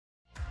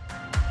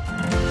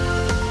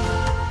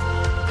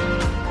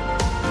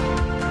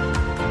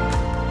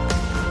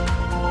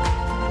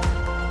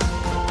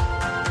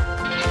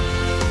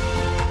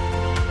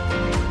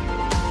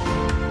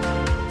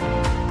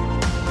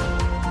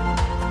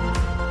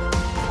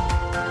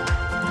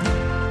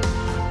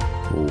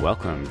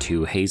welcome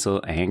to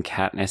Hazel and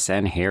Katniss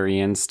and Harry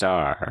and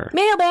Star.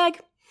 Mailbag!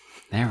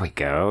 There we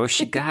go.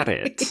 She got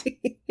it.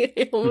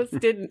 I almost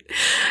didn't.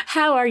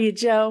 How are you,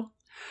 Joe?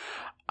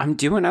 I'm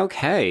doing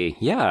okay.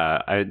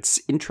 Yeah,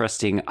 it's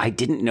interesting. I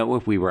didn't know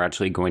if we were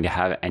actually going to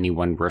have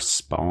anyone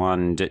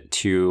respond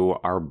to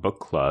our book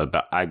club.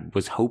 I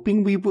was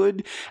hoping we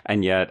would,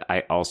 and yet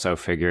I also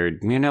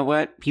figured, you know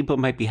what? People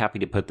might be happy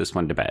to put this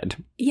one to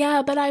bed.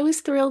 Yeah, but I was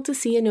thrilled to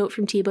see a note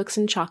from Tea Books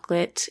and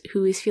Chocolate,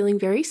 who is feeling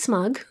very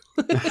smug.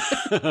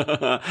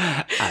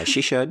 As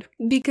she should.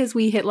 Because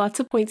we hit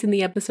lots of points in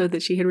the episode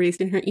that she had raised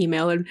in her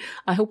email, and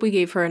I hope we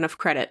gave her enough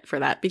credit for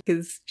that,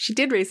 because she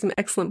did raise some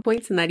excellent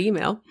points in that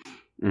email.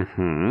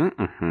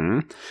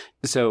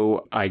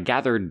 So I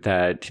gathered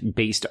that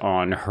based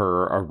on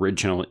her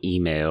original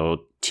email,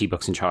 Tea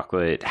Books and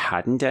Chocolate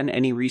hadn't done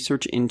any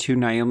research into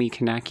Naomi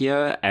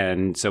Kanakia.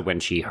 And so when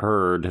she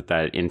heard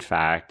that, in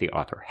fact, the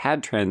author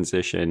had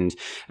transitioned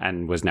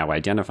and was now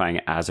identifying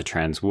as a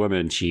trans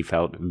woman, she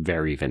felt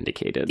very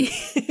vindicated.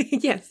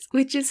 Yes,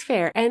 which is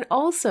fair. And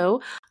also,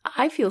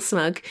 I feel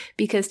smug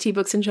because Tea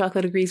Books and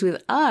Chocolate agrees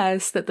with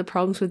us that the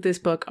problems with this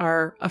book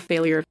are a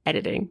failure of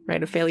editing,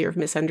 right? A failure of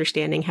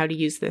misunderstanding how to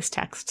use this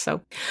text.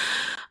 So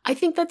I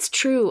think that's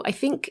true. I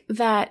think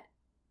that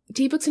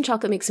Tea Books and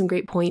Chocolate makes some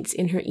great points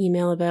in her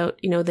email about,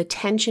 the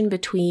tension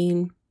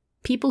between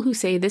people who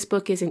say this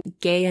book isn't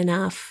gay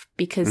enough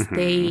because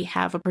they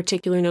have a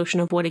particular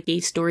notion of what a gay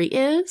story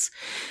is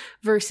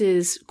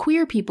versus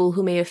queer people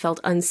who may have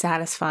felt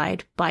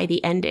unsatisfied by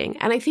the ending.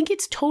 And I think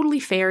it's totally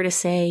fair to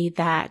say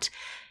that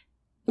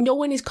no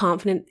one is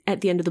confident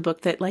at the end of the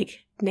book that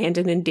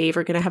Nandin and Dave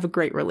are going to have a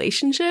great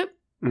relationship.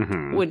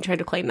 Wouldn't try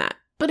to claim that.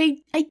 But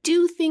I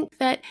do think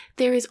that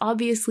there is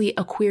obviously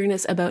a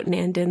queerness about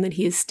Nandin that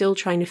he is still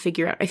trying to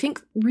figure out. I think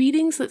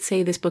readings that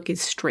say this book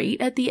is straight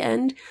at the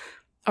end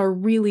are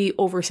really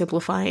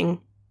oversimplifying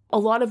a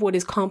lot of what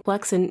is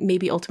complex and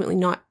maybe ultimately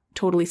not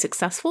totally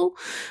successful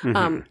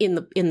in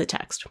the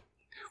text.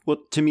 Well,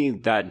 to me,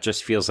 that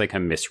just feels like a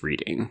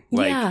misreading.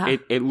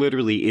 It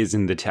literally is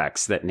in the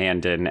text that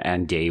Nandin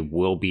and Dave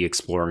will be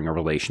exploring a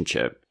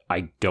relationship.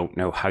 I don't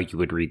know how you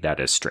would read that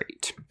as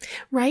straight.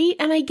 Right?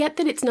 And I get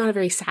that it's not a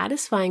very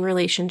satisfying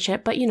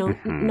relationship, but,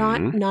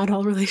 not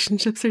all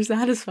relationships are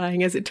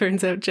satisfying, as it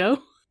turns out, Joe.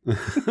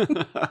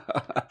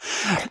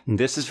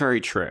 This is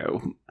very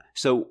true.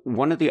 So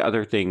one of the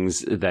other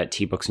things that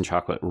Tea Books and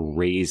Chocolate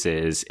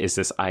raises is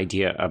this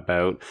idea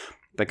about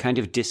the kind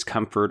of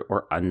discomfort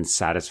or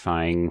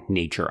unsatisfying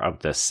nature of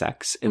the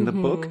sex in the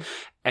book.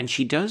 And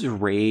she does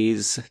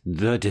raise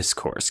the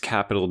discourse,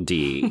 capital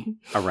D,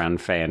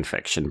 around fan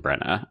fiction,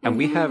 Brenna. And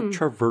we have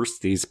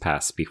traversed these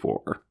paths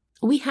before.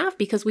 We have,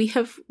 because we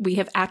have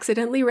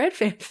accidentally read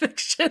fan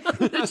fiction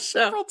on this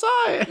show. Several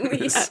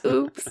times. Yeah,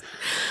 oops.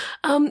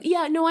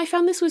 I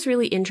found this was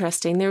really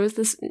interesting. There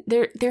was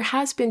there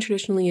has been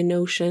traditionally a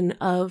notion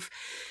of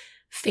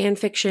fan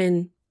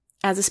fiction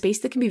as a space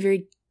that can be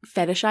very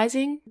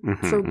fetishizing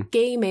for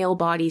gay male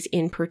bodies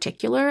in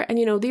particular. And,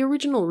 the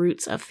original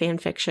roots of fan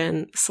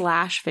fiction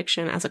 /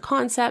 fiction as a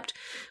concept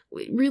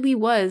really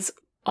was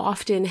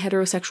often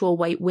heterosexual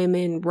white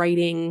women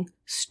writing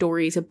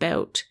stories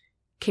about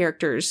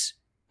characters.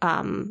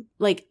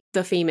 Like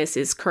the famous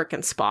is Kirk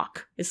and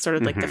Spock is sort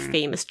of like the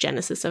famous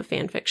genesis of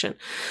fan fiction.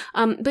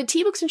 But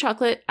Tea Books and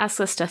Chocolate asks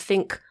us to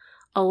think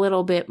a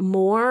little bit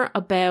more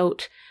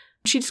about.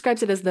 She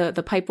describes it as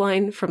the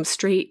pipeline from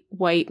straight,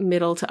 white,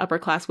 middle to upper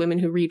class women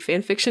who read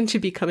fan fiction to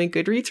becoming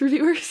Goodreads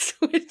reviewers,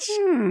 which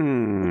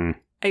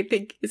I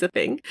think is a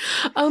thing.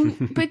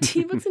 But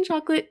Tea Books and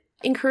Chocolate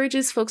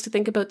encourages folks to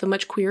think about the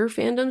much queerer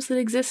fandoms that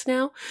exist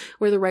now,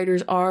 where the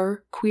writers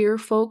are queer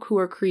folk who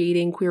are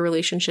creating queer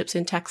relationships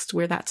in text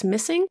where that's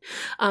missing.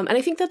 And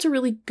I think that's a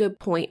really good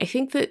point. I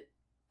think that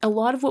a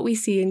lot of what we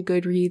see in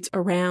Goodreads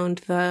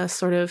around the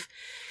sort of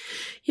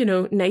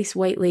nice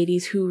white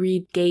ladies who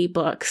read gay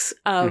books,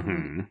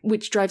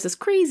 which drives us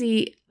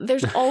crazy.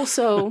 There's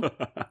also,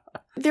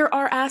 there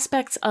are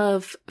aspects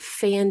of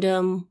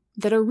fandom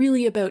that are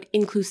really about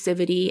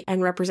inclusivity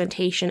and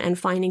representation and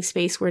finding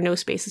space where no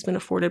space has been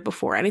afforded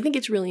before. And I think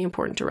it's really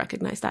important to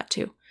recognize that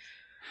too.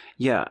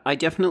 Yeah, I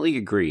definitely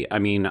agree. I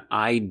mean,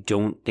 I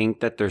don't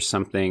think that there's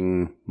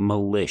something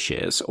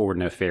malicious or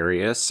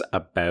nefarious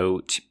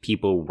about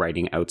people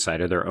writing outside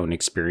of their own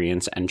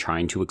experience and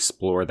trying to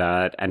explore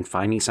that and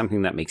finding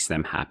something that makes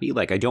them happy.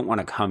 I don't want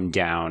to come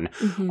down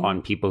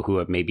on people who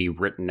have maybe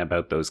written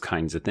about those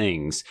kinds of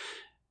things,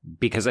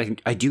 because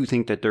I do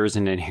think that there's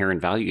an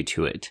inherent value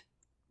to it.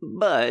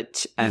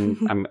 But,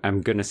 and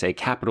I'm going to say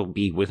capital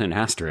B with an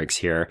asterisk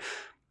here,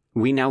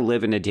 we now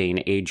live in a day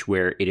and age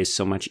where it is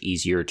so much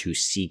easier to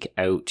seek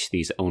out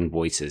these own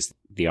voices,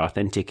 the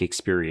authentic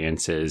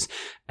experiences.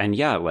 And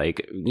yeah,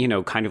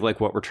 kind of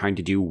like what we're trying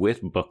to do with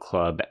Book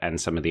Club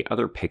and some of the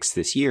other picks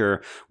this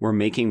year, we're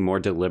making more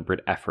deliberate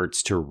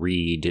efforts to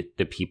read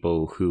the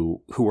people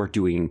who are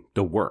doing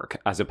the work,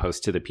 as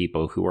opposed to the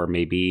people who are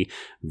maybe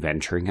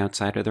venturing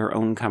outside of their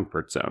own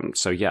comfort zone.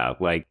 So yeah,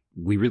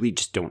 we really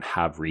just don't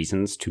have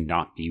reasons to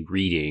not be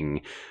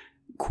reading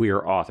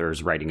queer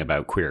authors writing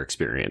about queer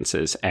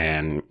experiences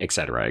and et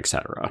cetera, et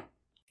cetera.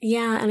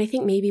 Yeah, and I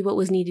think maybe what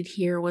was needed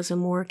here was a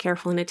more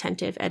careful and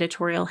attentive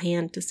editorial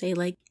hand to say,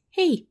 like,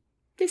 hey,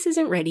 this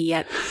isn't ready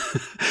yet.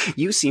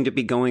 You seem to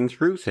be going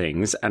through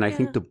things, and I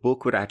think the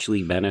book would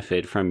actually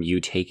benefit from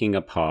you taking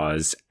a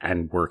pause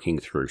and working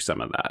through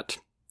some of that.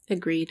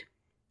 Agreed.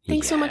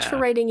 Thanks so much for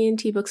writing in,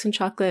 Tea Books and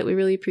Chocolate. We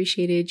really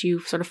appreciated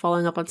you sort of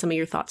following up on some of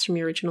your thoughts from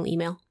your original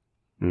email.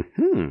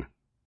 Mm-hmm.